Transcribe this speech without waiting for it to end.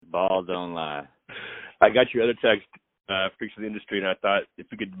Ball don't lie. I got your other text, Freaks of the Industry, and I thought if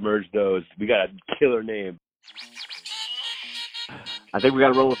we could merge those, we got a killer name. I think we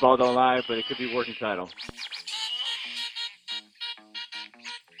got to roll with Ball don't lie, but it could be a working title.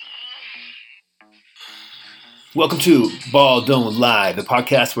 Welcome to Ball Don't Lie, the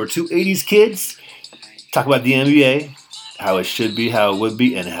podcast where two 80s kids talk about the NBA, how it should be, how it would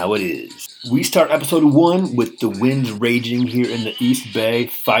be, and how it is. We start episode 1 with the winds raging here in the East Bay,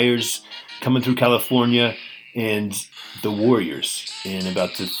 fires coming through California, and the Warriors in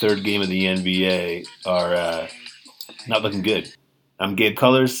about the third game of the NBA are not looking good. I'm Gabe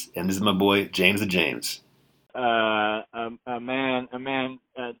Colors, and this is my boy, James the James. A man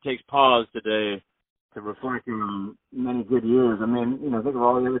takes pause today to reflect on many good years. I mean, think of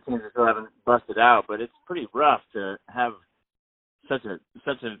all the other teams that still haven't busted out, but it's pretty rough to have such a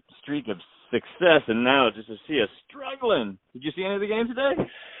streak of success, and now just to see us struggling. Did you see any of the game today?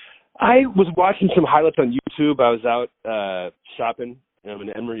 I was watching some highlights on YouTube. I was out shopping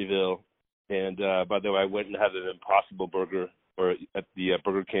in Emeryville, and by the way, I went and had an Impossible Burger or at the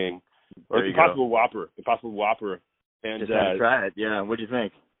Burger King, or Impossible Whopper. And just had to try it. Yeah, what do you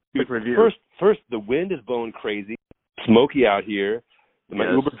think? Quick review. First, the wind is blowing crazy, smoky out here. My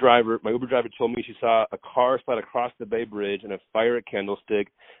Uber driver told me she saw a car slide across the Bay Bridge and a fire at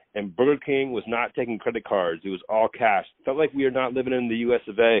Candlestick, and Burger King was not taking credit cards. It was all cash. Felt like we are not living in the U.S.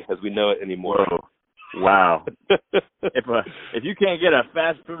 of A. as we know it anymore. Whoa. Wow. if you can't get a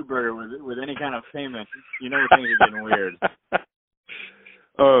fast food burger with any kind of payment, you know things are getting weird.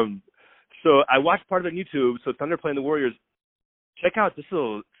 So I watched part of it on YouTube. So Thunder playing the Warriors. Check out this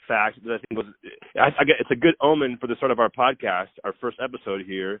little fact that I think it's a good omen for the start of our podcast, our first episode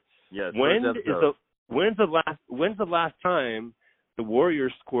here. Yes. When's the last time the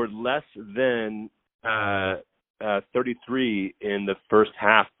Warriors scored less than 33 in the first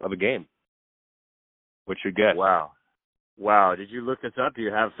half of a game? What's your guess? Wow. Did you look this up? Do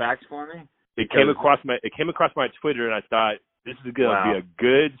you have facts for me? It came across my Twitter, and I thought, this is going to be a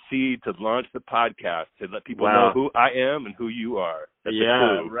good seed to launch the podcast, to let people know who I am and who you are. That's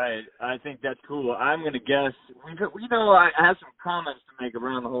right. I think that's cool. I'm going to guess. I have some comments to make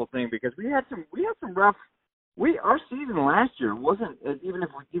around the whole thing because we had some rough. Our season last year wasn't even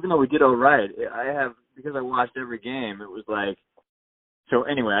though we did all right. Because I watched every game. It was like. So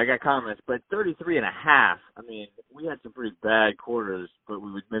anyway, I got comments, but 33.5. I mean, we had some pretty bad quarters, but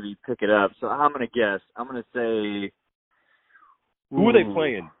we would maybe pick it up. So I'm going to guess. I'm going to say. Who were they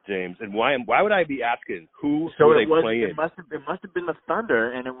playing, James? And why would I be asking who were they playing? It must have been the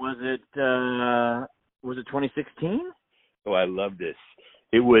Thunder, and was it 2016? Oh, I love this.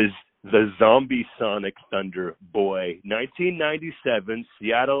 It was the Zombie Sonic Thunder, boy. 1997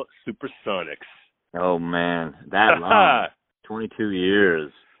 Seattle Supersonics. Oh man, that long. 22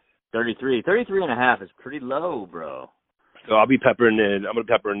 years. 33.5 is pretty low, bro. So I'm going to pepper in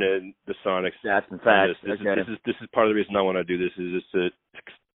the Sonics. That's in fact. This is part of the reason I want to do this is just to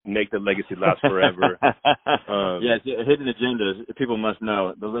make the legacy last forever. Yes, hidden agendas. People must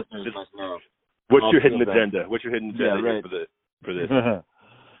know. The listeners must know. What's your hidden agenda? What's your hidden agenda for this?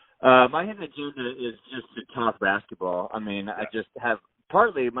 My hidden agenda is just to talk basketball. I mean, I just have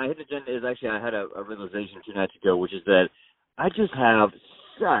partly my hidden agenda is actually I had a realization 2 nights ago, which is that I just have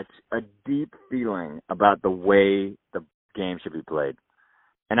such a deep feeling about the way the game should be played.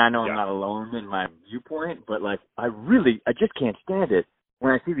 And I know I'm not alone in my viewpoint, but I just can't stand it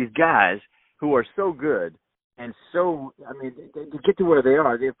when I see these guys who are so good and so, to get to where they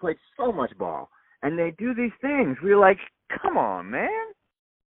are, they've played so much ball and they do these things. We're like, come on, man.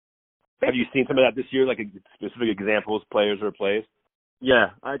 Have you seen some of that this year, like specific examples, players or plays?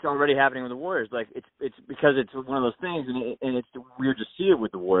 Yeah, it's already happening with the Warriors. It's because it's one of those things, and it's weird to see it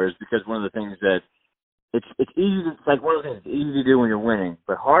with the Warriors because one of the things that it's easy. It's like one of the things it's easy to do when you're winning,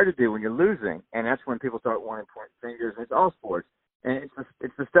 but hard to do when you're losing, and that's when people start wanting to point fingers. And it's all sports, and it's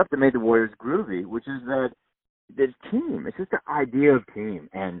the stuff that made the Warriors groovy, which is that it's team. It's just the idea of team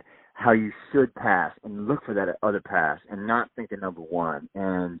and how you should pass and look for that other pass and not think of number one.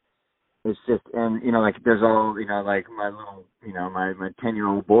 And it's just, and there's all, like my little, my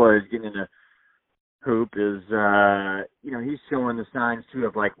 10-year-old boy is getting into hoop is, he's showing the signs too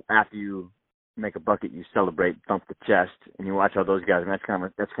of after you make a bucket, you celebrate, thump the chest, and you watch all those guys. And that's kind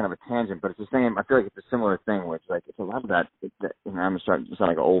of a tangent, but it's the same. I feel like it's a similar thing where it's it's a lot of that. I'm starting to sound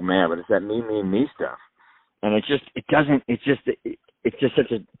like an old man, but it's that me stuff. And it's just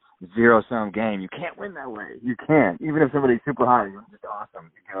such a zero-sum game. You can't win that way. You can't. Even if somebody's super high, you're just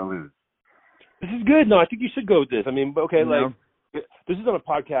awesome. You're going to lose. This is good. No, I think you should go with this. I mean, okay, this is on a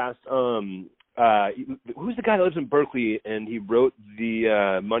podcast. who's the guy that lives in Berkeley and he wrote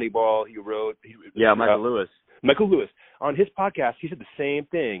the Moneyball? Michael Lewis. Michael Lewis. On his podcast, he said the same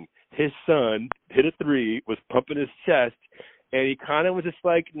thing. His son hit a three, was pumping his chest, and he kind of was just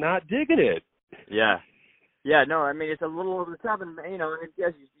like not digging it. Yeah. Yeah, no, I mean, it's a little over the top, and, and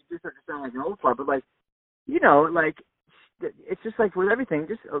yes, you do start to sound like an old fart, but, like, it's just like with everything,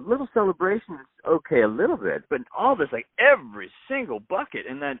 just a little celebration is okay a little bit, but all this, like, every single bucket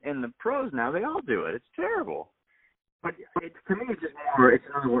in the pros now, they all do it. It's terrible. But to me, it's just more.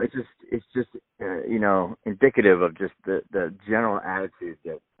 It's just indicative of just the general attitude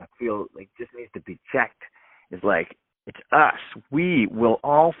that I feel like just needs to be checked. It's like it's us. We will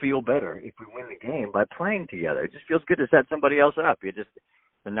all feel better if we win the game by playing together. It just feels good to set somebody else up.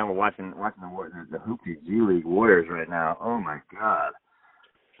 And now we're watching the Hoopty G League Warriors right now. Oh my God.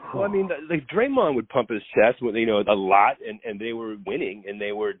 Well, I mean, like Draymond would pump his chest, a lot, and they were winning and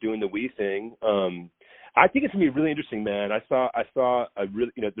they were doing the we thing. I think it's gonna be really interesting, man. I saw a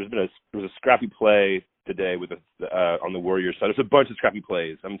really, there was a scrappy play today with on the Warriors side. There's a bunch of scrappy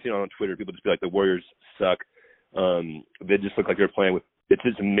plays. I'm seeing on Twitter people just be like, the Warriors suck. They just look like they're playing with. It's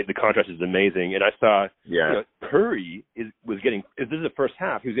just the contrast is amazing. And I saw Curry was getting. This is the first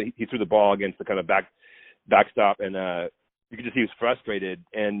half. He threw the ball against the kind of backstop, and you could just see he was frustrated.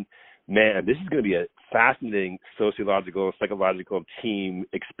 And man, this is going to be a fascinating psychological team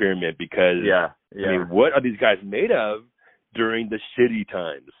experiment because I mean, what are these guys made of during the shitty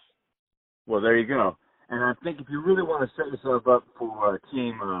times? Well, there you go. And I think if you really want to set yourself up for a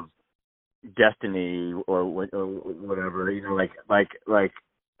team of destiny or whatever,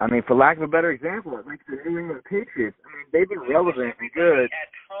 I mean, for lack of a better example, like the New England Patriots. I mean, they've been relevant and good.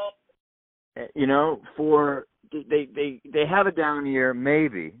 They have a down year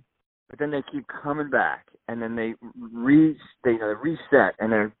maybe, but then they keep coming back, and then they reset,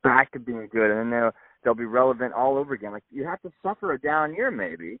 and they're back to being good, and then they'll be relevant all over again. Like you have to suffer a down year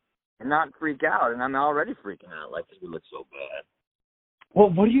maybe, and not freak out. And I'm already freaking out. Like we look so bad. Well,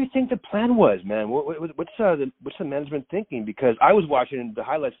 what do you think the plan was, man? What's the management thinking? Because I was watching the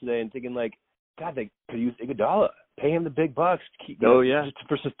highlights today and thinking, like, God, they could use Iguodala, pay him the big bucks, just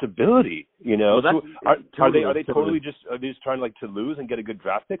for stability. Well, so are they just trying to lose and get a good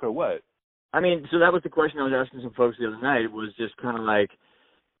draft pick or what? I mean, so that was the question I was asking some folks the other night. It was just kind of like,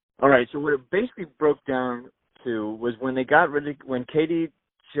 all right, so what it basically broke down to was when KD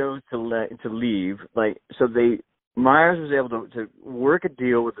chose to leave, like, so Myers was able to work a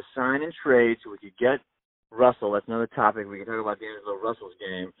deal with the sign and trade so we could get Russell. That's another topic. We can talk about D'Angelo Russell's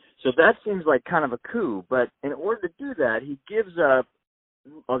game. So that seems like kind of a coup. But in order to do that, he gives up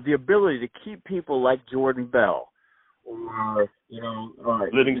the ability to keep people like Jordan Bell or,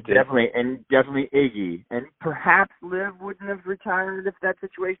 Livingston. Definitely Iggy. And perhaps Liv wouldn't have retired if that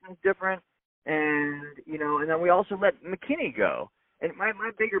situation was different. And, and then we also let McKinney go. And my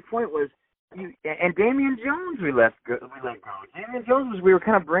bigger point was, and Damian Jones we let go. Damian Jones we were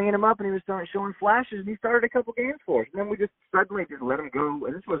kind of bringing him up, and he was showing flashes, and he started a couple games for us. And then we just suddenly just let him go,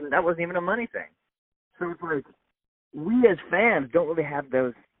 and that wasn't even a money thing. So it's like we as fans don't really have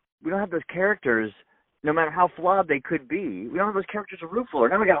those. We don't have those characters, no matter how flawed they could be. We don't have those characters to root for.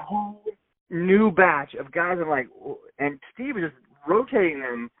 Now we got a whole new batch of guys, and Steve is just rotating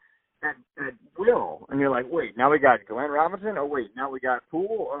them at will, and you're like, wait, now we got Glenn Robinson. Oh wait, now we got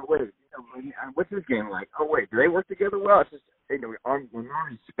Poole. Oh wait, what's this game like? Oh wait, do they work together well? It's just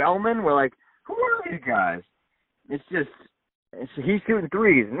Marty Spellman. We're like, who are these guys? He's shooting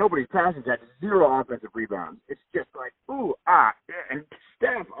threes, and nobody's passing that. 0 offensive rebounds. It's just like and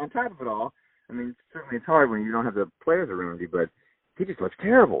Steph on top of it all. I mean, certainly it's hard when you don't have the players around you, but he just looks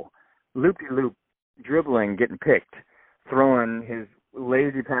terrible. Loop-de-loop, dribbling, getting picked, throwing his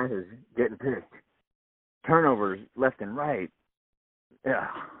lazy passes, getting picked, turnovers left and right. Yeah.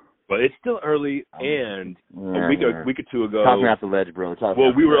 But it's still early, and a week or two ago. Talk me off the ledge, bro.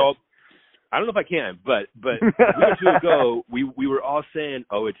 We were all. I don't know if I can, but a week or two ago, we were all saying,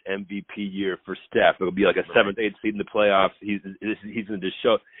 "Oh, it's MVP year for Steph. It'll be like a 7th, 8th seed in the playoffs. He's going to just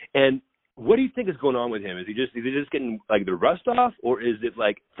show." And what do you think is going on with him? Is he just getting like the rust off, or is it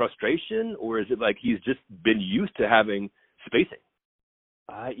like frustration, or is it like he's just been used to having spacing?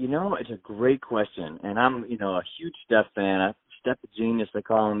 It's a great question, and I'm, a huge Steph fan. Steph the genius, they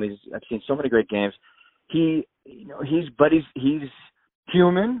call him. I've seen so many great games. He's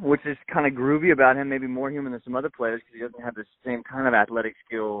human, which is kind of groovy about him, maybe more human than some other players because he doesn't have the same kind of athletic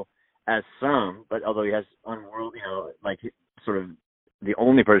skill as some, but although he has unworldly, like sort of the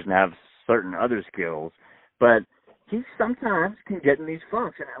only person to have certain other skills, but he sometimes can get in these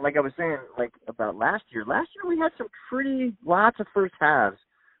funks. And like I was saying, like about last year we had some lots of first halves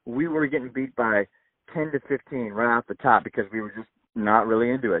we were getting beat by 10 to 15 right off the top because we were just not really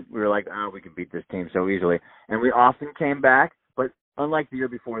into it. We were like, oh, we can beat this team so easily. And we often came back, but unlike the year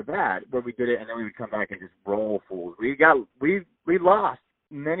before that, where we did it and then we would come back and just roll fools. We lost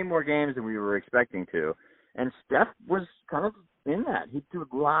many more games than we were expecting to. And Steph was kind of in that. He threw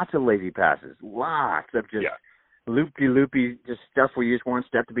lots of lazy passes, lots of just loopy, just stuff where you just want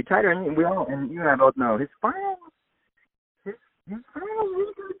Steph to be tighter. And we all, and you and I both know, his finals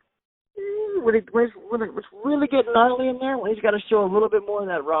really good. When it's really getting gnarly in there, when he's got to show a little bit more of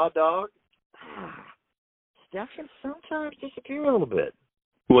that raw dog, Steph can sometimes disappear a little bit.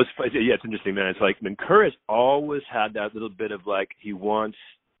 Well, it's interesting, man. It's like, I mean, Curry has always had that little bit of like, he wants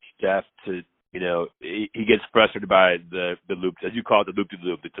Steph to, you know, he gets frustrated by the loop, as you call it, the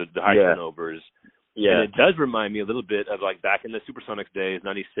loop-to-loop, the high turnovers. Yeah. And it does remind me a little bit of like back in the Supersonics days,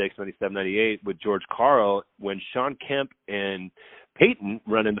 96, 97, 98, with George Karl, when Sean Kemp and Peyton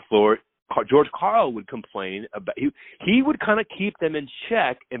running the floor, George Karl would complain about, he would kind of keep them in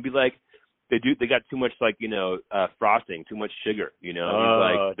check and be like, they got too much, like, you know, frosting, too much sugar, you know. He's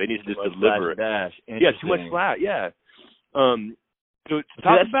like, they need to just deliver it. Yeah, too much flat. Yeah. So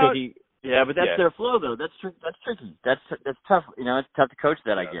talk about tricky. Yeah, but that's their flow, though. That's tricky. That's tough. You know, it's tough to coach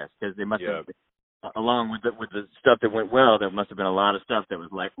that, I guess, because they must have, along with the stuff that went well, there must have been a lot of stuff that was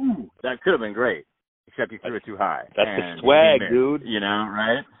like, ooh, that could have been great, except you threw it too high. That's the swag, dude. You know,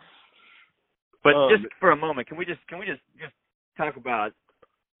 right? But just for a moment, can we just talk about,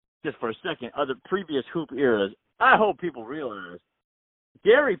 just for a second, other previous hoop eras? I hope people realize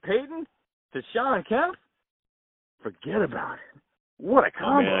Gary Payton to Sean Kemp, forget about it. What a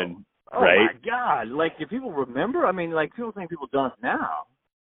combo. Man. Oh, right? My God. Like, if people remember, I mean, like, people think people dunk now.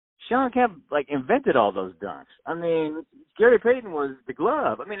 Sean Kemp, like, invented all those dunks. I mean, Gary Payton was the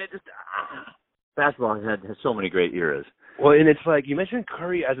glove. I mean, it just, basketball has so many great eras. Well, and it's like, you mentioned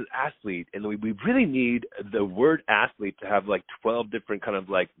Curry as an athlete, and we really need the word athlete to have, like, 12 different kind of,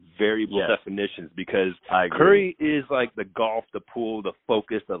 like, variable definitions, because Curry is, like, the golf, the pool, the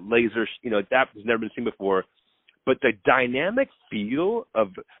focus, the laser, you know, that has never been seen before. But the dynamic feel of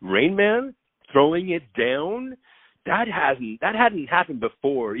Rain Man throwing it down, that hadn't happened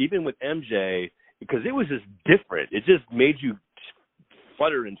before, even with MJ, because it was just different. It just made you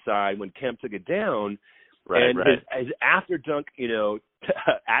flutter inside when Kemp took it down. Right, his after dunk, you know,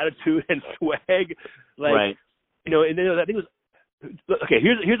 attitude and swag, like, you know, and then I think it was, okay,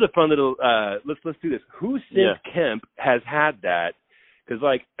 here's a fun little, let's do this. Who since Kemp has had that? Because,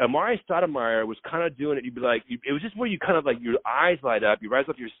 like, Amari Stoudemire was kind of doing it. You'd be like, it was just where you kind of, like, your eyes light up. You rise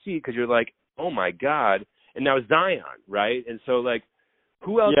off your seat because you're like, oh, my God. And now Zion, right? And so, like,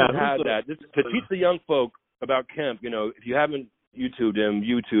 who else has had that? Just to teach the young folk about Kemp, you know, if you haven't YouTubed him,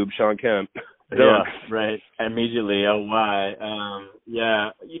 YouTube Sean Kemp. Yeah, right. Immediately, why?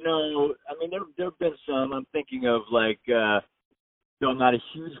 You know, I mean, there have been some. I'm thinking of, like, I'm not a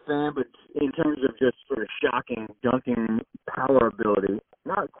huge fan, but in terms of just sort of shocking dunking power ability,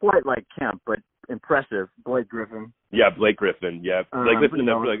 not quite like Kemp, but impressive. Blake Griffin. Yeah, Blake Griffin. Yeah, Blake Griffin.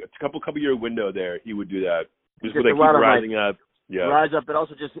 Like a couple year window there, he would do that. Just with like keep rising up. Yeah, rise up, but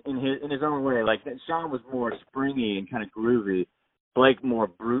also just in his own way. Like Sean was more springy and kind of groovy. Blake more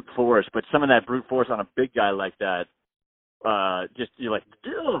brute force, but some of that brute force on a big guy like that. Just you're like,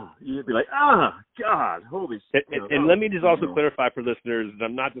 ugh. You'd be like, God, holy shit. And let me just also clarify for listeners that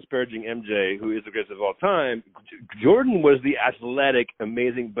I'm not disparaging MJ, who is the greatest of all time. Jordan was the athletic,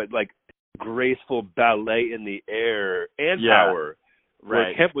 amazing, but like graceful ballet in the air and power. Right.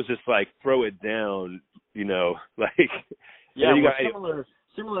 Where Kemp was just like throw it down, you know, like. Yeah,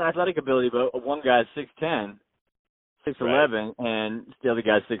 similar athletic ability, but one guy's 6'10", 6'11", and the other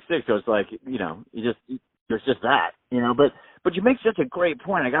guy's 6'6". So it's like, you know, there's just that, you know. But you make such a great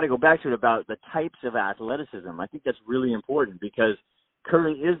point. I got to go back to it about the types of athleticism. I think that's really important because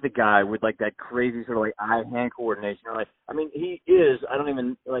Curry is the guy with like that crazy sort of like eye-hand coordination. Or like, I mean, he is. I don't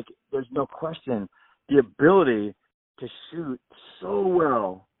even like. There's no question the ability to shoot so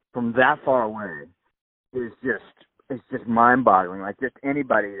well from that far away is just mind-boggling. Like just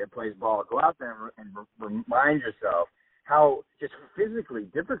anybody that plays ball, go out there and remind yourself how just physically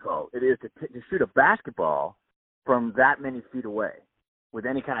difficult it is to shoot a basketball from that many feet away with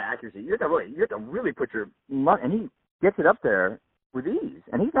any kind of accuracy. You have to really put your – and he gets it up there with ease.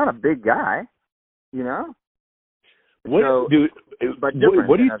 And he's not a big guy, you know? What do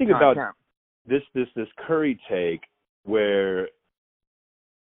you think about this Curry take where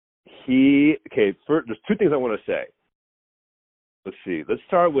first, there's two things I want to say. Let's see. Let's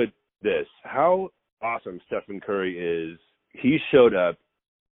start with this. How awesome Stephen Curry is. He showed up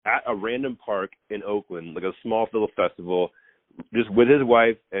at a random park in Oakland, like a small little festival, just with his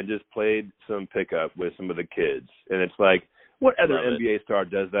wife and just played some pickup with some of the kids. And it's like, what other NBA star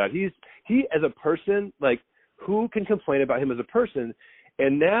does that? He as a person, like, who can complain about him as a person?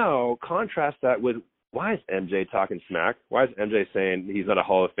 And now contrast that with, why is MJ talking smack? Why is MJ saying he's not a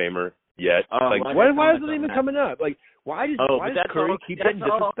Hall of Famer yet? Why is it even coming up? Like, why does Curry keep getting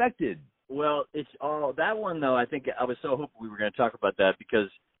disrespected? Well, it's all that one though. I think I was so hoping we were going to talk about that because,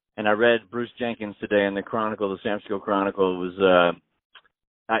 and I read Bruce Jenkins today in the Chronicle, the San Francisco Chronicle. Was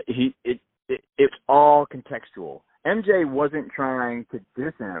it's all contextual. MJ wasn't trying to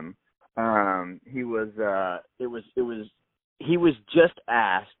diss him. He was just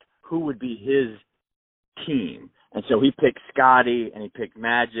asked who would be his team, and so he picked Scotty, and he picked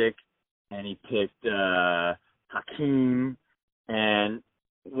Magic, and he picked Hakeem, and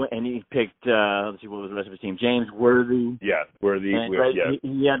he picked let's see, what was the rest of his team? James Worthy. Yeah, Worthy. And,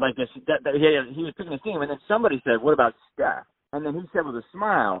 he had like this. He was picking his team, and then somebody said, "What about Steph?" And then he said with a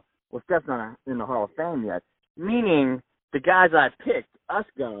smile, "Well, Steph's not in the Hall of Fame yet." Meaning the guys I picked, us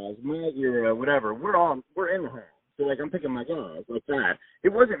guys, my era, whatever, we're in the Hall. So like I'm picking my guys like that. It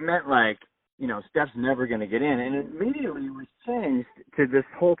wasn't meant like, Steph's never going to get in. And immediately it was changed to this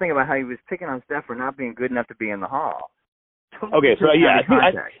whole thing about how he was picking on Steph for not being good enough to be in the Hall. Okay, so yeah,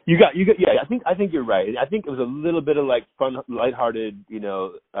 I think you're right. I think it was a little bit of like fun, lighthearted,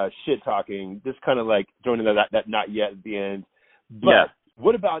 shit talking, just kind of like throwing in that not yet at the end. But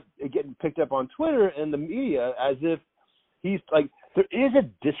what about getting picked up on Twitter and the media as if he's like, there is a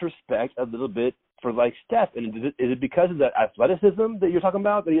disrespect a little bit for like Steph, and is it because of that athleticism that you're talking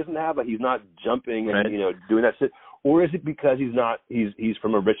about that he doesn't have, like he's not jumping and doing that shit, or is it because he's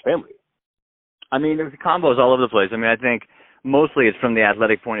from a rich family? I mean, there's combos all over the place. I mean, I think mostly it's from the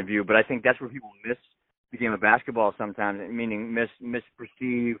athletic point of view, but I think that's where people miss the game of basketball sometimes, meaning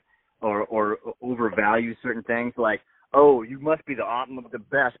misperceive or overvalue certain things. Like, oh, you must be the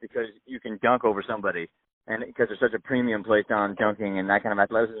best because you can dunk over somebody, and because there's such a premium placed on dunking and that kind of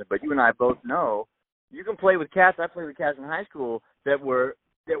athleticism. But you and I both know you can play with cats. I played with cats in high school that were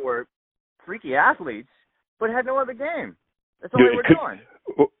freaky athletes, but had no other game. That's all they were doing.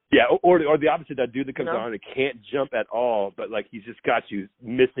 Yeah, or the opposite, that dude that comes on and can't jump at all, but like he's just got you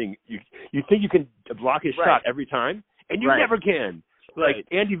missing. You think you can block his shot every time, and you never can. Like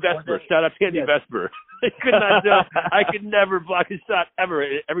Andy Vesper, shout out to Andy Vesper. I could not jump. I could never block his shot ever.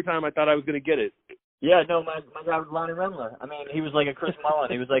 Every time I thought I was going to get it. Yeah, no, my guy was Lonnie Remler. I mean, he was like a Chris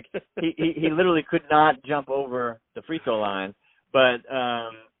Mullin. He was like he literally could not jump over the free throw line, but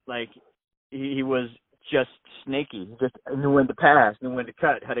like he was just snaky. He just knew when to pass, knew when to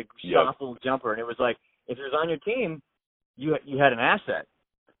cut, had a shuffle jumper, and it was like if he was on your team, you had an asset.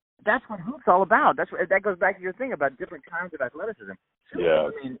 That's what hoop's all about. That goes back to your thing about different kinds of athleticism. Yeah.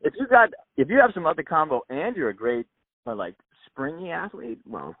 I mean, if you have some other combo and you're a great like springy athlete,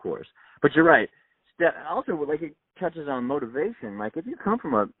 well, of course. But you're right. Also, like it touches on motivation. Like if you come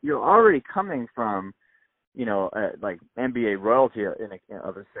from you're already coming from, like NBA royalty of a sense, in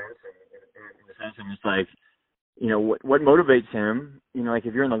the sense, and it's like, what motivates him. Like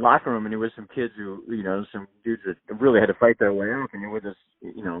if you're in the locker room and you're with some kids who, some dudes that really had to fight their way up, and you're with this,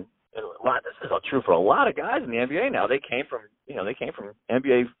 and this is all true for a lot of guys in the NBA now. They came from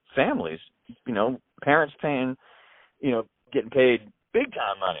NBA families. Parents paying, getting paid big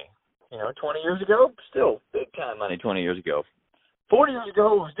time money. 20 years ago, still big time money 20 years ago. 40 years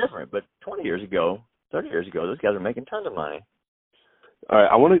ago, it was different, but 20 years ago, 30 years ago, those guys are making tons of money. All right,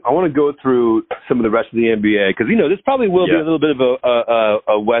 I want to go through some of the rest of the NBA because, this probably will be a little bit of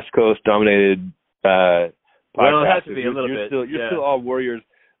a West Coast dominated podcast. Well, it has to be a little bit. You're still all Warriors,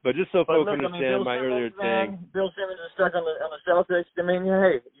 but just so folks understand my earlier thing. Bill Simmons is stuck on the Celtics. I mean,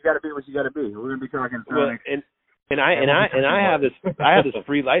 hey, you got to be what you got to be. We're going to be talking Sonics. And I have this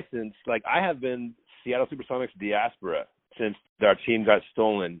free license. Like I have been Seattle SuperSonics diaspora since our team got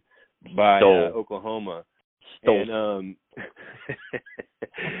stolen by Oklahoma. And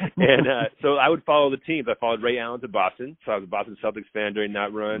so I would follow the teams. I followed Ray Allen to Boston, so I was a Boston Celtics fan during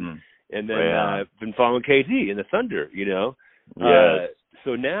that run, and then been following KD in the Thunder.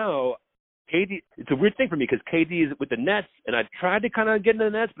 So now KD, it's a weird thing for me because KD is with the Nets, and I tried to kind of get into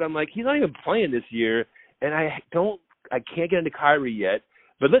the Nets, but I'm like, he's not even playing this year. And I can't get into Kyrie yet.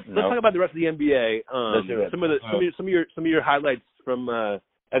 But let's talk about the rest of the NBA. Some of your highlights from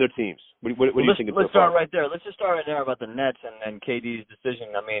other teams. What do you think? Let's start right there. Let's just start right there about the Nets and KD's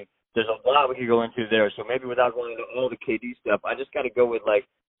decision. I mean, there's a lot we could go into there. So maybe without going into all the KD stuff, I just got to go with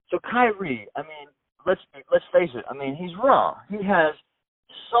so Kyrie. I mean, let's face it. I mean, he's raw. He has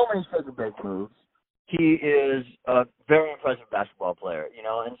so many second base moves. he is a very impressive basketball player, you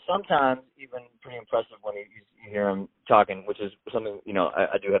know, and sometimes even pretty impressive when you hear him talking, which is something, you know,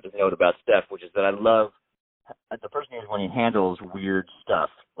 I do have to note about Steph, which is that I love the person is when he handles weird stuff.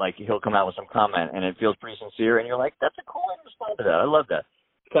 Like, he'll come out with some comment, and it feels pretty sincere, and you're like, that's a cool way to respond to that. I love that.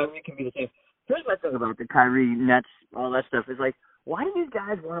 Kyrie can be the same. Here's my thing about the Kyrie, Nets, all that stuff, is like, why do these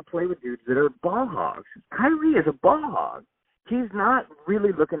guys want to play with dudes that are ball hogs? Kyrie is a ball hog. He's not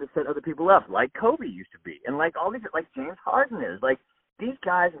really looking to set other people up like Kobe used to be, and like all these, like James Harden is. Like, these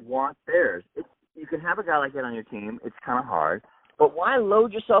guys want theirs. You can have a guy like that on your team. It's kind of hard, but why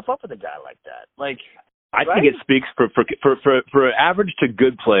load yourself up with a guy like that? Like, I think it speaks for an average to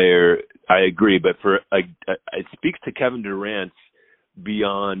good player. I agree, but it speaks to Kevin Durant's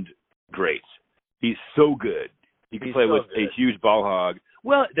beyond great. He's so good. He can play with a huge ball hog.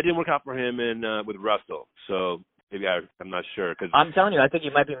 Well, that didn't work out for him with Russell, so maybe I'm not sure. Cause I'm telling you, I think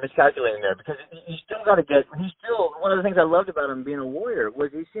you might be miscalculating there, because you still got to get. He's still one of the things I loved about him being a Warrior was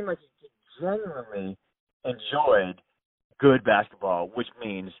he seemed like he genuinely enjoyed good basketball, which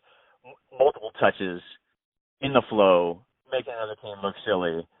means multiple touches in the flow, making another team look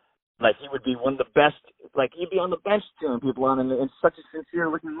silly. Like, he would be one of the best. Like, he'd be on the bench cheering people on in such a sincere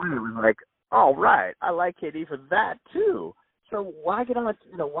looking way. It was like, all right, I like KD for that too. So why get on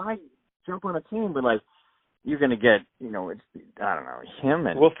why jump on a team but like you're gonna get, it's, I don't know, him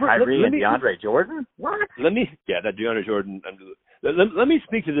and Kyrie and DeAndre Jordan? What? That DeAndre Jordan. Let me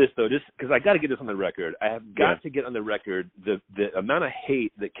speak to this though, just because I got to get this on the record. I have got to get on the record the amount of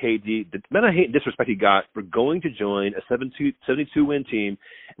hate that KD, the amount of hate and disrespect he got for going to join a 72 win team.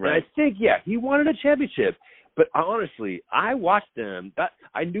 Right. And I think he wanted a championship, but honestly, I watched them.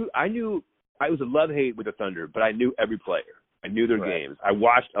 I knew I was a love-hate with the Thunder, but I knew every player. I knew their games. I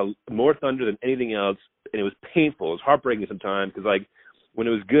watched more Thunder than anything else, and it was painful. It was heartbreaking sometimes because, like, when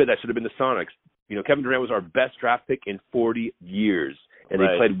it was good, that should have been the Sonics. Kevin Durant was our best draft pick in 40 years, and he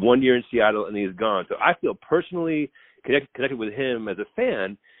played 1 year in Seattle, and he's gone. So I feel personally connected with him as a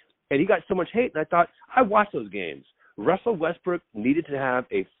fan, and he got so much hate, and I thought, I watched those games. Russell Westbrook needed to have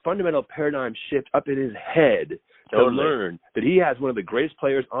a fundamental paradigm shift up in his head to learn that he has one of the greatest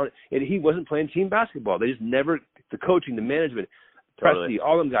players on it, and he wasn't playing team basketball. They just never, the coaching, the management, Presti,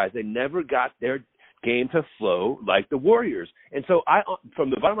 all them guys, they never got their game to flow like the Warriors. And so I,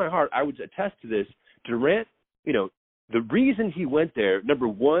 from the bottom of my heart, I would attest to this. Durant, the reason he went there, number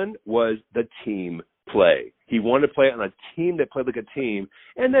one, was the team play. He wanted to play on a team that played like a team.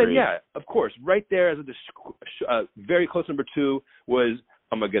 And then, of course, right there as a very close number two was,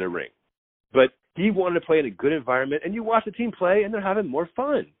 I'm going to get a ring. But he wanted to play in a good environment, and you watch the team play, and they're having more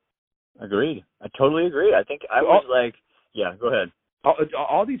fun. Agreed. I totally agree. I think I was like, go ahead.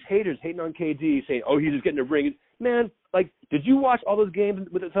 All these haters hating on KD, saying, oh, he's just getting a ring. Man, like, did you watch all those games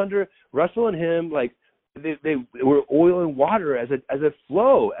with the Thunder? Russell and him, like, they were oil and water as a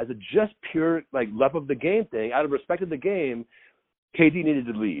flow, as a just pure, like, love of the game thing. Out of respect of the game, KD needed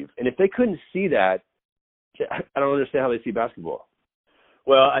to leave. And if they couldn't see that, I don't understand how they see basketball.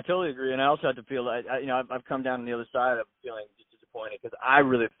 Well, I totally agree, and I also have to feel that I've come down on the other side of feeling disappointed because I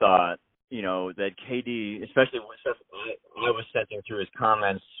really thought that KD, especially when stuff I was sensing through his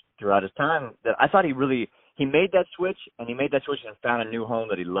comments throughout his time, that I thought he made that switch, and he made that switch and found a new home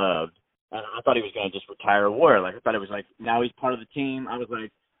that he loved. And I thought he was going to just retire a Warrior. Like, I thought it was like, now he's part of the team. I was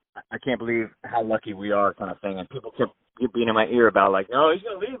like, I can't believe how lucky we are, kind of thing. And people kept being in my ear about like, no, he's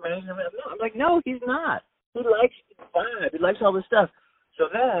going to leave, man. No, I'm like, no, he's not. He likes the vibe. He likes all this stuff. So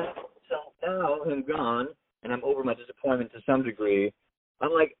now him gone, and I'm over my disappointment to some degree.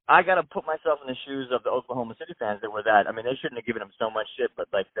 I'm like, I got to put myself in the shoes of the Oklahoma City fans that were that. I mean, they shouldn't have given him so much shit, but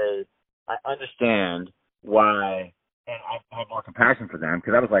like I understand why, and I have more compassion for them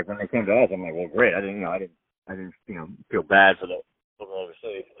because I was like, when they came to us, I'm like, well, great. I didn't feel bad for the Oklahoma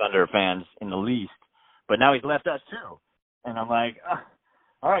City Thunder fans in the least, but now he's left us too, and I'm like,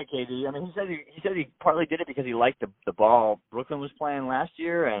 all right, KD. I mean, he said he partly did it because he liked the ball Brooklyn was playing last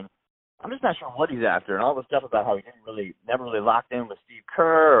year, and I'm just not sure what he's after. And all the stuff about how he never really locked in with Steve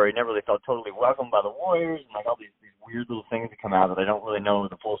Kerr, or he never really felt totally welcomed by the Warriors, and like all these weird little things that come out that I don't really know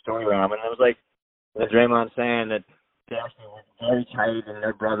the full story around. And it was like Draymond saying that they actually were very tight and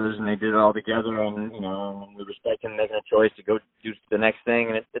they're brothers and they did it all together, and we respect him making a choice to go do the next thing,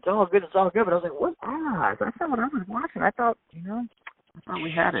 and it's all good. It's all good. But I was like, what? That's not what I was watching. I thought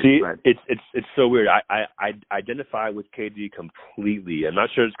we had it. See, but it's so weird. I identify with KD completely. I'm not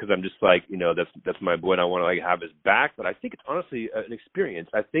sure it's because I'm just like, that's my boy and I want to like have his back, but I think it's honestly an experience.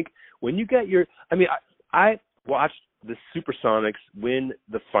 I think when you get I watched the Supersonics win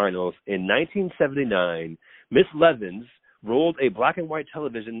the finals in 1979. Miss Levens rolled a black and white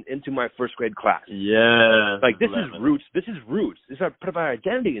television into my first grade class. Yeah. Like, this is roots. This is our part of our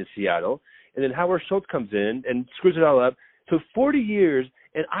identity in Seattle. And then Howard Schultz comes in and screws it all up. So 40 years,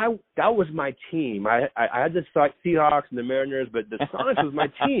 and that was my team. I had the Seahawks and the Mariners, but the Sonics was my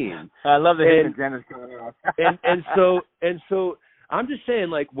team. I love the hidden agendas coming out. and so I'm just saying,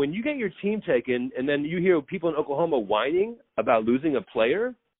 like, when you get your team taken, and then you hear people in Oklahoma whining about losing a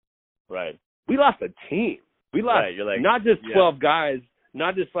player, right? We lost a team. We lost not just 12 guys,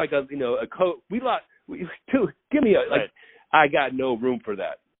 not just like a coach. We lost. Give me a like. I got no room for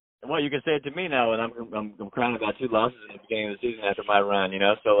that. Well, you can say it to me now, and I'm crying about 2 losses in the beginning of the season after my run.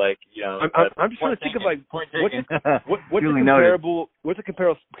 So like I'm just trying to think of like what's a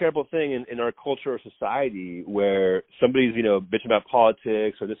comparable thing in our culture or society where somebody's bitching about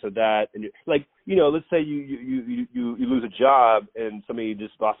politics or this or that, and let's say you lose a job and somebody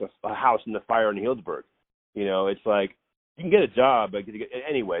just lost a house in the fire in Healdsburg. It's like you can get a job, but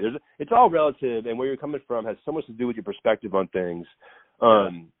anyway, it's all relative, and where you're coming from has so much to do with your perspective on things.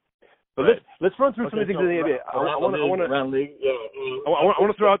 But let's run through some of the things in the NBA. I want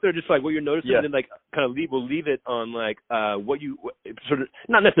to throw out there just like what you're noticing, and then like kind of we'll leave it on like what you sort of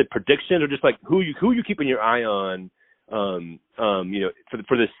not necessarily predictions or just like who you keeping your eye on,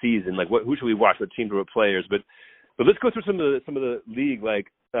 for this season. Like who should we watch? What teams or what players? But let's go through some of the league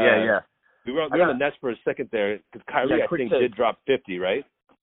like We were on the Nets for a second there because Kyrie I think did drop 50, right?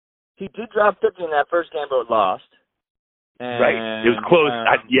 He did drop 50 in that first game, but lost. Right, it was close.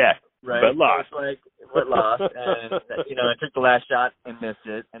 Right, but lost. But lost, and I took the last shot and missed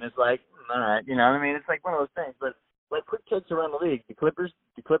it, and it's like, all right, it's like one of those things. But like quick takes around the league, the Clippers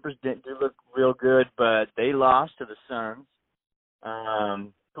did look real good, but they lost to the Suns,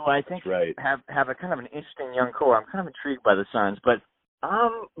 who I think have a kind of an interesting young core. I'm kind of intrigued by the Suns, but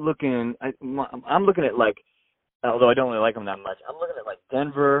I'm looking at like, although I don't really like them that much, I'm looking at like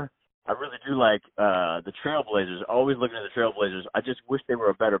Denver. I really do like the Trailblazers. Always looking at the Trailblazers. I just wish they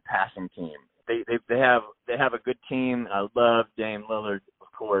were a better passing team. They have a good team. I love Dame Lillard,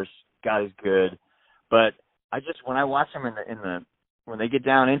 of course. God is good, but when I watch them when they get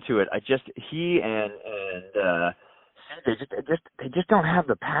down into it, he and they just don't have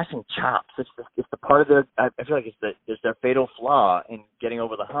the passing chops. It's the part of their. I feel like it's their fatal flaw in getting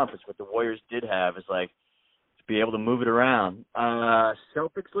over the hump. It's what the Warriors did have. Is like. Be able to move it around.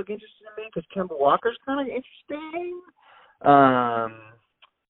 Celtics look interesting to me because Kemba Walker's kind of interesting.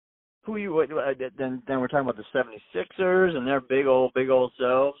 Then we're talking about the 76ers and their big old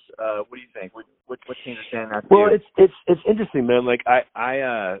selves. What do you think? What teams are standing out? Well, it's interesting, man. Like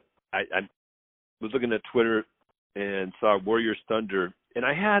I was looking at Twitter and saw Warriors Thunder, and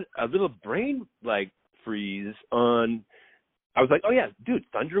I had a little brain like freeze on. I was like, oh, yeah, dude,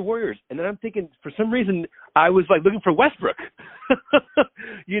 Thunder Warriors. And then I'm thinking, for some reason, I was, like, looking for Westbrook. And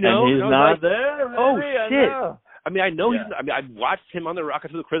he's not like, there. Really? Oh, shit. I mean, I know he's – I mean, I watched him on the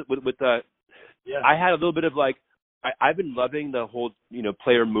Rockets with I had a little bit of, like – I've been loving the whole,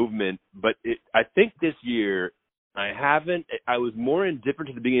 player movement. But I think this year I was more indifferent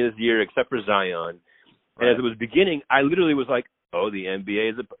to the beginning of this year except for Zion. And as it was beginning, I literally was like, oh, the NBA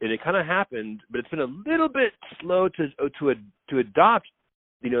is and it kind of happened, but it's been a little bit slow to adopt,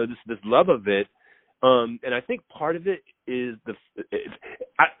 this love of it. And I think part of it is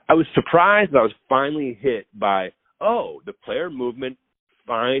I was surprised that I was finally hit by, the player movement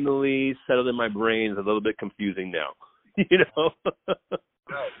finally settled in my brain. Is a little bit confusing now, Right.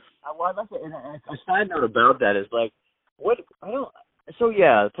 Well, I'd like to, and a side note about that is like,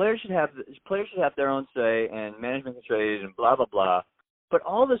 the players should have their own say, and management can trade and blah blah blah. But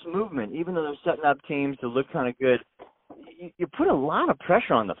all this movement, even though they're setting up teams to look kind of good, you put a lot of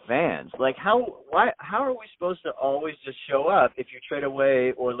pressure on the fans. Like how are we supposed to always just show up if you trade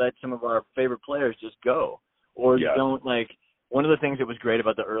away or let some of our favorite players just go, or don't like? One of the things that was great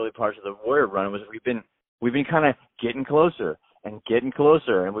about the early parts of the Warrior run was we've been kind of getting closer, and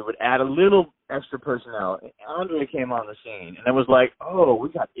we would add a little extra personnel. Andre came on the scene, and it was like, oh, we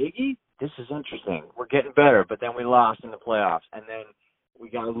got Iggy? This is interesting. We're getting better, but then we lost in the playoffs, and then we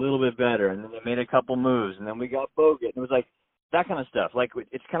got a little bit better, and then they made a couple moves, and then we got Bogut. And it was like that kind of stuff. Like,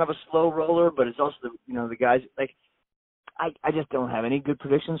 it's kind of a slow roller, but it's also, the guys, like, I just don't have any good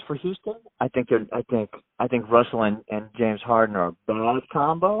predictions for Houston. I think Russell and James Harden are a bad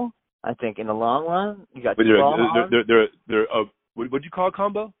combo. I think in the long run, you got what'd you call a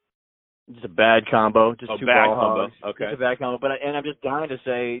combo? Just a bad combo. Just two bad ball combo. hogs. Okay. Just a bad combo. But I'm just dying to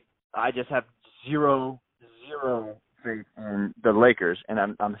say I just have zero faith in the Lakers, and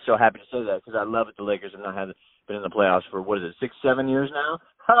I'm so happy to say that because I love it. The Lakers have not been in the playoffs for 6-7 years now.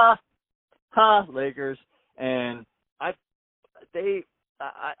 Ha, Lakers, and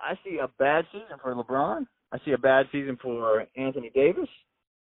I see a bad season for LeBron. I see a bad season for Anthony Davis.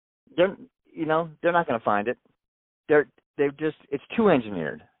 They're not going to find it. It's too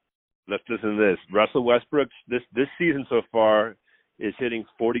engineered. Let's listen to this. Russell Westbrook this season so far is hitting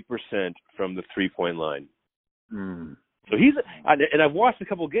 40% from the 3-point line. So and I've watched a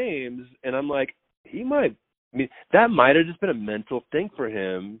couple games, and I'm like, that might have just been a mental thing for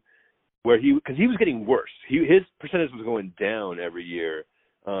him, because he was getting worse. His percentage was going down every year.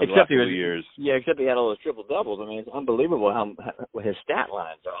 Except years. Yeah, except he had all those triple doubles. I mean, it's unbelievable how his stat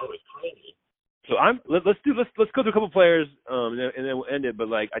lines are always crazy. So let's go through a couple players, and then we'll end it. But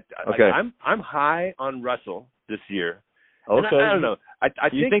I'm high on Russell this year. Okay. And I don't know.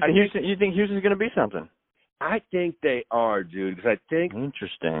 You think Houston's going to be something? I think they are, dude. Because I think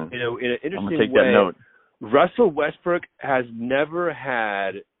interesting. In an interesting I'm gonna take way, that note. Russell Westbrook has never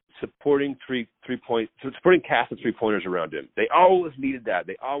had supporting cast of 3-pointers around him. They always needed that.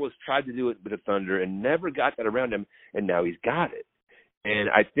 They always tried to do it with the Thunder and never got that around him. And now he's got it. And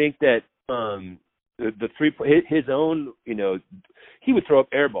I think that his own, he would throw up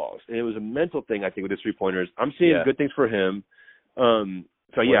air balls, and it was a mental thing. I think with his 3-pointers, I'm seeing good things for him. I'm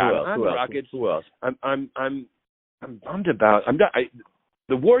the Rockets. Who else? I'm bummed about.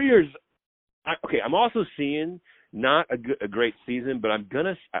 The Warriors. I'm also seeing not a great season, but I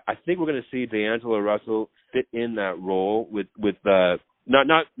think we're gonna see D'Angelo Russell fit in that role with not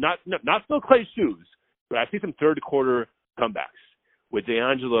still Klay shoes, but I see some third quarter comebacks with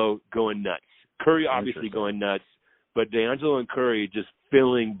D'Angelo going nuts. Curry obviously going nuts, but D'Angelo and Curry just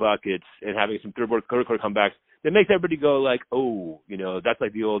filling buckets and having some third quarter comebacks that makes everybody go like, oh, that's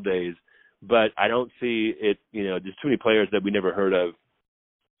like the old days. But I don't see it, there's too many players that we never heard of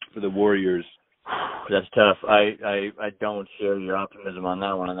for the Warriors. That's tough. I don't share your optimism on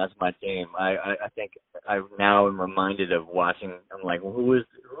that one, and that's my team. I think I now am reminded of watching. I'm like, well, who is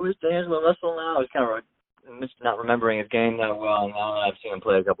D'Angelo Russell now? It's kind of not remembering his game that well. Now I've seen him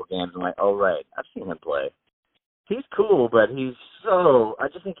play a couple games. I'm like, oh right, I've seen him play. He's cool, but I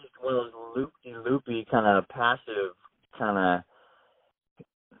just think he's one of those loopy kind of passive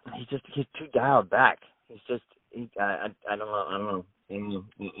he's too dialed back. I don't know. I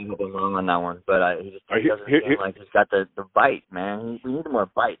hope I'm wrong on that one, but he just doesn't seem like he's got the bite, man. We need more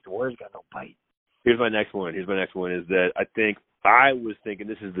bite. The Warriors got no bite. Here's my next one is that I was thinking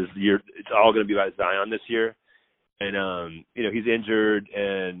this year, it's all going to be about Zion this year. And, he's injured,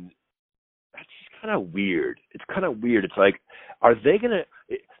 and that's just kind of weird. It's kind of weird. It's like, are they going to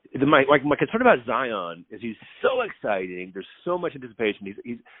 – my concern about Zion is he's so exciting. There's so much anticipation.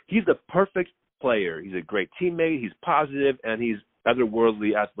 He's the perfect player. He's a great teammate. He's positive, and he's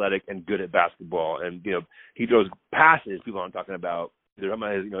otherworldly athletic and good at basketball. And, he throws passes people aren't talking about. They're talking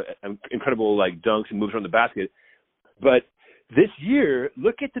about his, incredible, dunks and moves around the basket. But this year,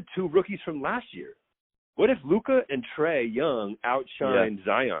 look at the two rookies from last year. What if Luka and Trae Young outshine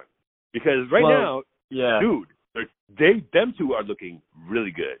Zion? Because now, dude, them two are looking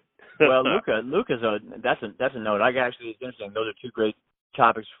really good. Well, Luka's that's a note. It's interesting. Those are two great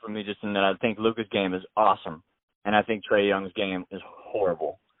topics for me. Just in that, I think Luka's game is awesome, and I think Trae Young's game is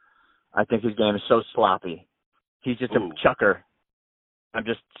horrible. I think his game is so sloppy. He's just a chucker. I'm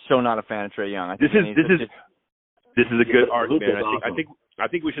just so not a fan of Trae Young. This is a good argument. Awesome. I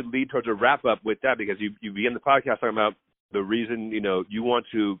think we should lead towards a wrap up with that, because you begin the podcast talking about the reason you want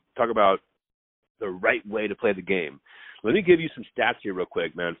to talk about the right way to play the game. Let me give you some stats here real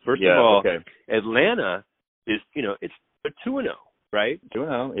quick, man. First of all, Atlanta is it's 2-0, right?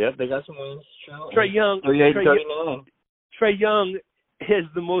 2-0. Yep, they got some wins. Trae Young. 38-39. Trae Young has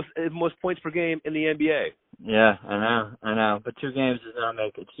the most points per game in the NBA. Yeah, I know. But 2 games does not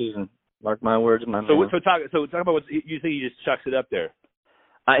make a season. Mark my words, my man. So talk about what you think. He just chucks it up there.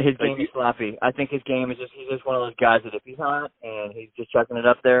 His game is sloppy. I think his game is he's just one of those guys that if he's hot and he's just chucking it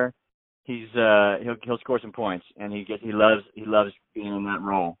up there, he'll score some points, and he loves being in that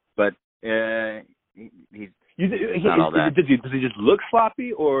role. But he's not all that. Does he just look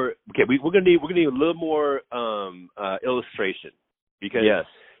sloppy, or we're gonna need a little more illustration, because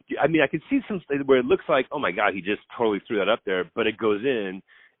I can see some where it looks like, oh my God, he just totally threw that up there, but it goes in.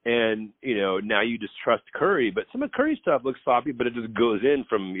 And, now you just trust Curry. But some of Curry's stuff looks sloppy, but it just goes in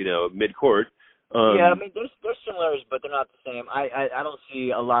from, midcourt. There's similarities, but they're not the same. I don't see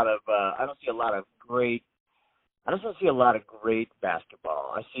a lot of great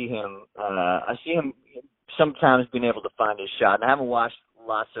basketball. I see him sometimes being able to find his shot. And I haven't watched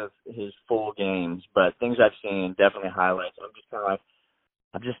lots of his full games, but things I've seen, definitely highlights. I'm just kind of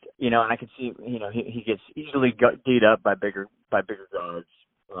and I can see, he gets easily beat up by bigger guards.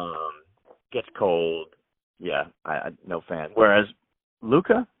 Gets cold, yeah, I no fan. Whereas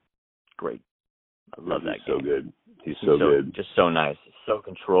Luka, great. I love that game. So good. He's so good. Just so nice. So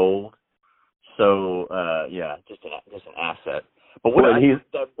controlled. So just an asset. But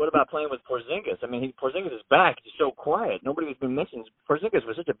what about playing with Porzingis? I mean, Porzingis is back. He's so quiet. Nobody's been mentioning Porzingis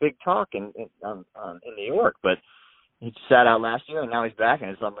was such a big talk in New York, but he sat out last year and now he's back, and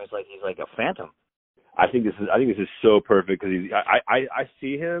it's almost like he's like a phantom. I think this is so perfect because I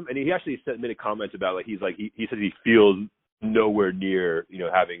see him, and he actually made a comment about he says he feels nowhere near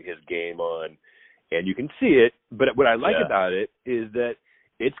having his game on, and you can see it. But what I like about it is that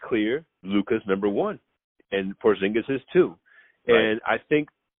it's clear Luka's number one, and Porzingis is too. Right. And I think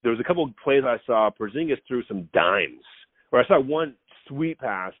there was a couple of plays I saw Porzingis threw some dimes, where I saw one sweet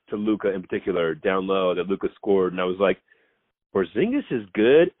pass to Luka in particular down low that Luka scored, and I was like, Porzingis is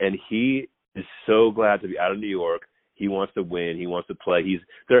good, and he is so glad to be out of New York. He wants to win. He wants to play.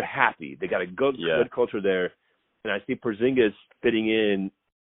 They're happy. They got a good culture there, and I see Porzingis fitting in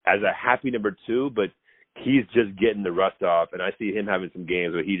as a happy number two, but he's just getting the rust off, and I see him having some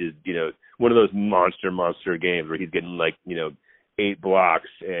games where he just, one of those monster games where he's getting 8 blocks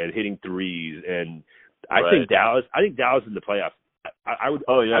and hitting threes, and I think Dallas in the playoffs. I would.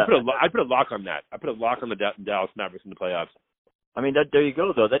 Oh yeah. I'd put a lock on that. I put a lock on the Dallas Mavericks in the playoffs. I mean, there you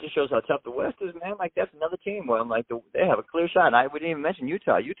go though. That just shows how tough the West is, man. That's another team where I'm like, they have a clear shot. And we didn't even mention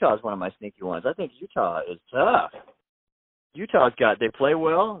Utah. Utah is one of my sneaky ones. I think Utah is tough. They play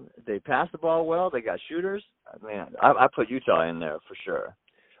well, they pass the ball well, they got shooters. Man, I put Utah in there for sure.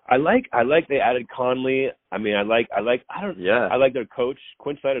 I like they added Conley. I mean, I like their coach.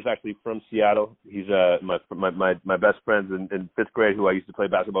 Quinn Snyder's actually from Seattle. He's my best friends in 5th grade who I used to play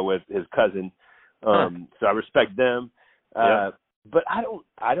basketball with, his cousin. So I respect them. But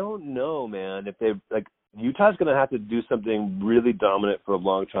I don't know, man, if they Utah's going to have to do something really dominant for a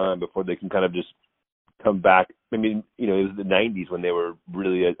long time before they can kind of just come back. I mean, it was the 90s when they were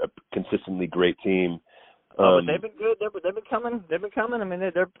really a consistently great team. But they've been good. They've been coming. I mean,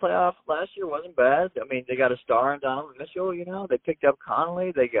 their playoff last year wasn't bad. I mean, they got a star in Donovan Mitchell. They picked up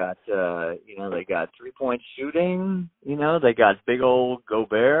Conley. They got, they got 3-point shooting. They got big old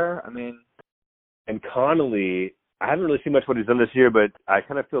Gobert. I mean, and Conley, I haven't really seen much what he's done this year, but I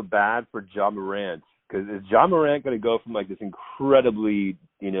kind of feel bad for Ja Morant. Because is Ja Morant going to go from this incredibly,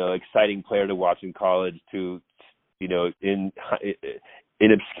 exciting player to watch in college to, in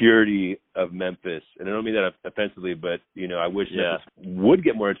obscurity of Memphis? And I don't mean that offensively, but I wish Memphis would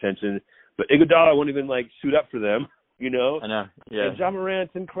get more attention. But Iguodala won't even suit up for them. I know. Yeah. And Ja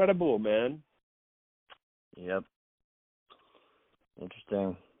Morant's incredible, man. Yep.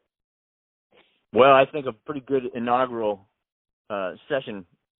 Interesting. Well, I think a pretty good inaugural session,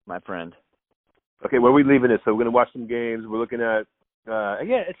 my friend. Okay, where are we leaving it? So we're going to watch some games. We're looking at,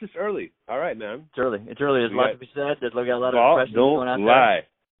 again, it's just early. All right, man. It's early. There's a lot to be said. There's got a lot of impressions going out there. Don't lie.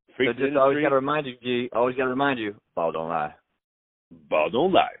 So just always got to remind you, G. Always got to remind you, ball don't lie. Ball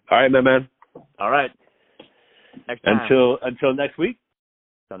don't lie. All right, my man. All right. Next time. Until next week.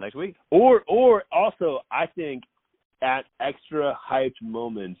 Until next week. Or also, I think, at extra hyped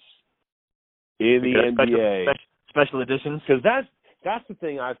moments in the NBA. Special editions. Because that's the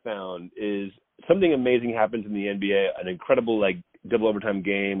thing I found is something amazing happens in the NBA, an incredible double overtime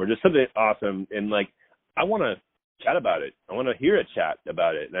game or just something awesome, and I want to chat about it. I want to hear a chat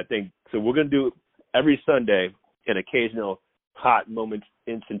about it, and I think so. We're going to do every Sunday an occasional hot moment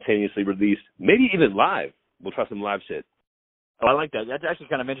instantaneously released, maybe even live. We'll try some live shit. Oh, I like that. That's actually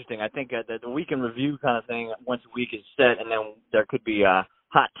kind of interesting. I think that the week in review kind of thing once a week is set, and then there could be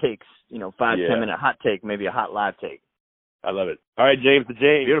hot takes. 5-10 minute hot take, maybe a hot live take. I love it. All right, James the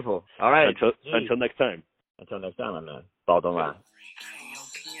James. Beautiful. All right. Until next time. Until next time, I'm not. Ball don't lie.